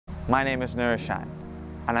My name is Nirushan,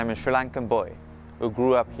 and I'm a Sri Lankan boy who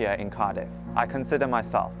grew up here in Cardiff. I consider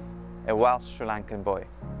myself a Welsh Sri Lankan boy.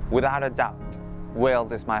 Without a doubt,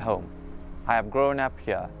 Wales is my home. I have grown up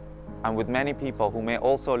here and with many people who may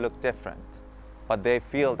also look different, but they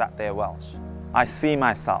feel that they're Welsh. I see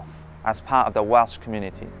myself as part of the Welsh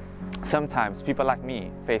community. Sometimes people like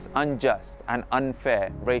me face unjust and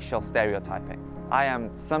unfair racial stereotyping. I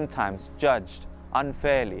am sometimes judged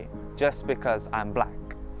unfairly just because I'm black,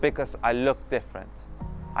 because I look different.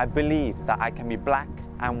 I believe that I can be black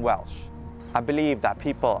and Welsh. I believe that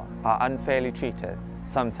people are unfairly treated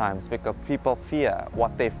sometimes because people fear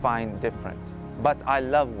what they find different. But I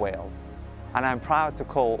love Wales, and I'm proud to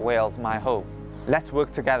call Wales my home. Let's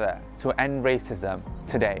work together to end racism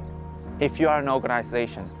today. If you are an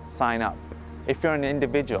organisation, sign up. If you're an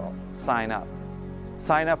individual, sign up.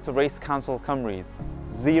 Sign up to Race Council Cymru's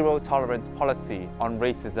zero tolerance policy on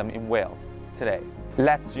racism in Wales today.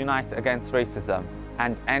 Let's unite against racism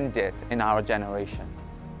and end it in our generation.